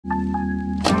Welcome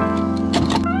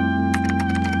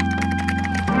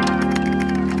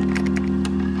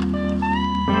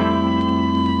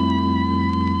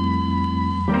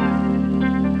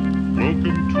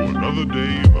to another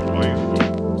day in the place for...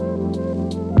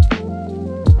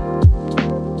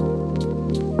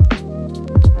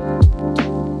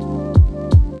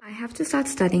 I have to start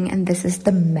studying, and this is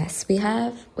the mess we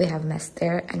have. We have a mess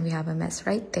there and we have a mess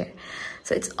right there.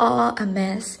 So it's all a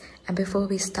mess, and before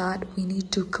we start, we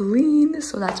need to clean.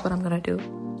 So that's what I'm gonna do.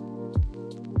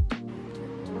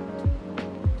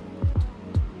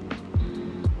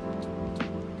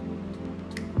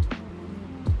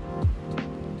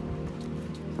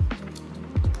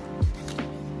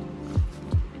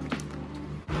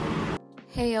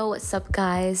 Hey yo, what's up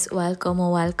guys?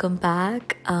 Welcome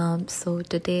back. So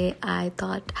today I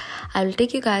thought I will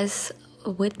take you guys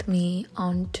with me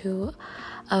onto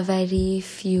a very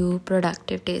few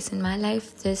productive days in my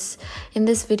life. In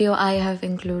this video I have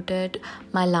included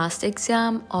my last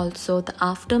exam, also the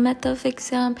aftermath of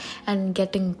exam, and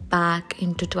getting back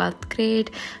into 12th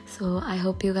grade. So I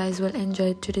hope you guys will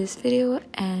enjoy today's video,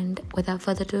 and without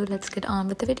further ado, let's get on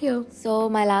with the video. So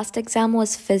my last exam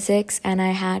was physics, and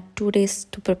I had 2 days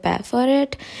to prepare for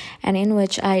it, and in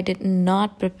which I did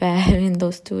not prepare in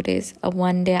those 2 days.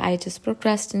 One day I just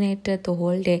procrastinated the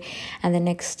whole day, and the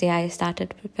next day I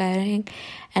started preparing.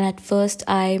 And at first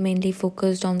I mainly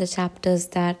focused on the chapters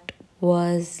that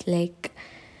was like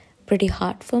pretty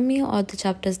hard for me, or the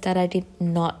chapters that I did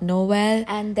not know well,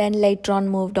 and then later on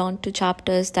moved on to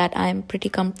chapters that I'm pretty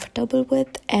comfortable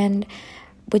with and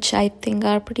which I think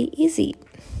are pretty easy.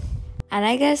 And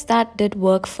I guess that did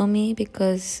work for me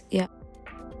because yeah.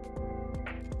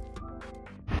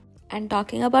 And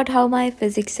talking about how my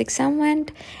physics exam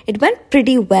went, it went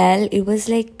pretty well. It was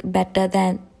like better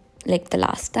than like the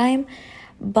last time,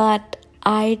 but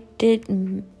I did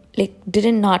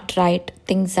not write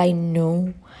things I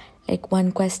know. Like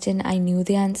one question I knew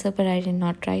the answer, but I did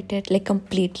not write it like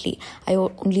completely. I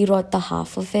only wrote the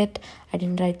half of it. I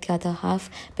didn't write the other half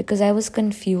because I was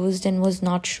confused and was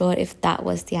not sure if that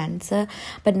was the answer.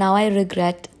 But now I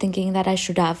regret thinking that I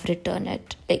should have written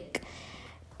it. Like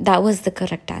that was the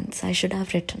correct answer. I should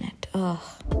have written it. Ugh.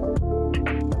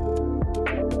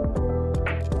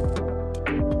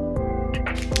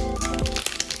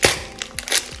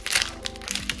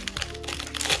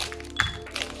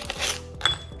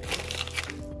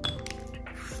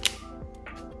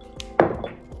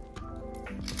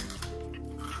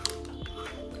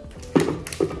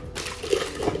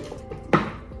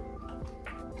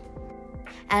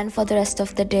 And for the rest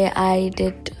of the day, I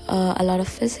did a lot of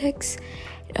physics,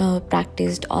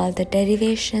 practiced all the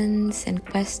derivations and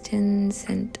questions,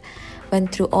 and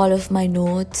went through all of my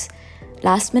notes.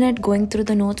 Last minute going through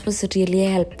the notes was really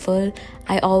helpful.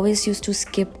 I always used to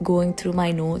skip going through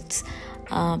my notes,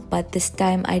 but this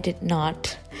time I did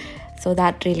not. So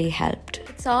that really helped.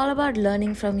 It's all about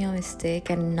learning from your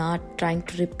mistake and not trying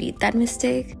to repeat that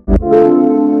mistake.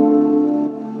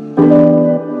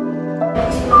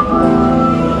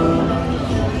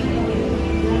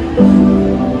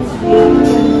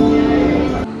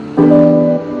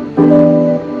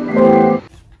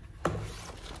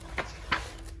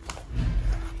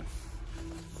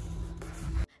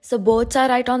 So boards are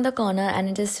right on the corner, and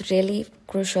it is really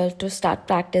crucial to start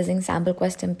practicing sample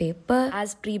question paper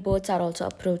as pre-boards are also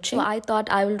approaching. So I thought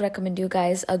I will recommend you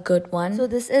guys a good one. So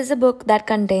this is a book that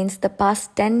contains the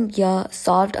past 10-year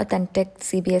solved authentic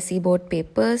CBSE board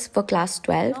papers for class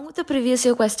 12. Along with the previous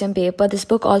year question paper, this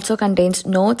book also contains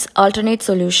notes, alternate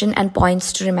solution, and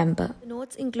points to remember. The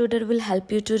notes included will help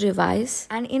you to revise,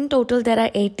 and in total there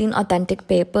are 18 authentic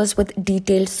papers with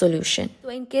detailed solution. So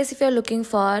in case if you're looking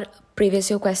for previous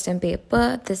year question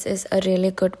paper, this is a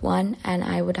really good one and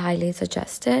I would highly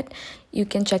suggest it. You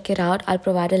can check it out. I'll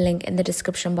provide a link in the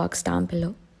description box down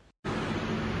below.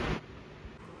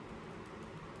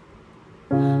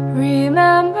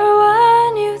 Remember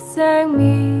when you sang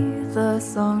me the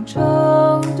song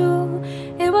Chengdu?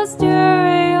 It was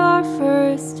during our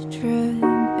first trip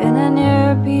in an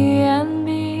Airbnb.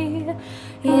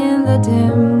 In the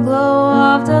dim glow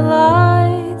of the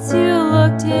lights, you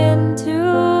looked into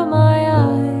my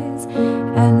eyes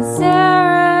and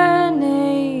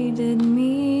serenaded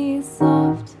me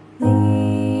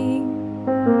softly.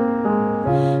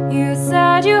 You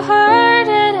said you heard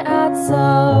it at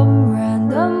some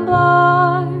random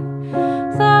bar.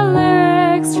 The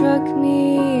lyrics struck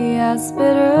me as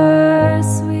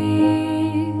bittersweet,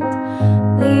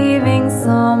 leaving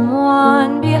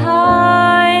someone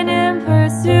behind in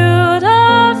pursuit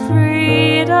of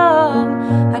freedom.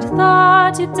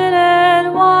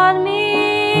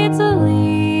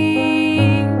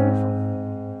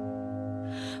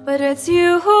 but it's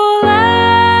you who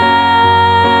left.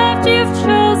 You've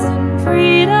chosen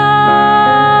freedom.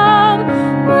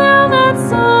 Will that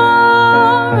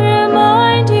song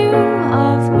remind you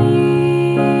of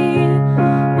me?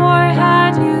 Or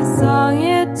had you sung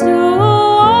it to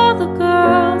all the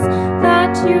girls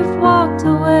that you've walked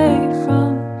away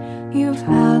from? You've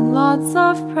had lots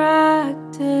of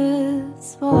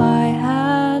practice, while I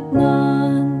had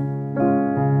none.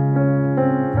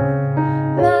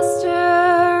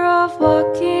 Master of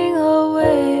walking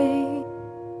away.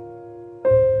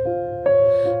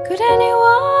 Could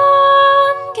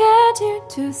anyone get you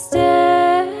to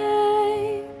stay?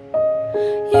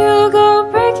 You go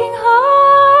breaking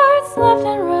hearts left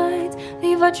and right,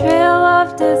 leave a trail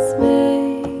of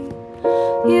dismay.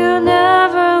 You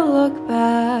never look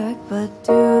back, but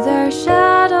do their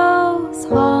shadows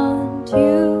haunt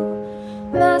you?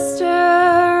 Master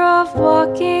of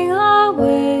walking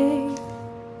away.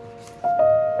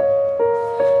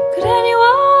 Could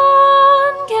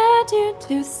anyone get you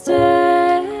to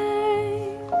stay?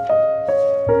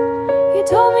 You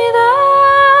told me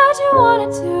that you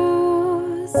wanted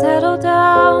to settle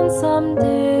down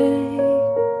someday,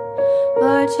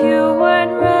 but you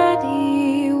weren't ready.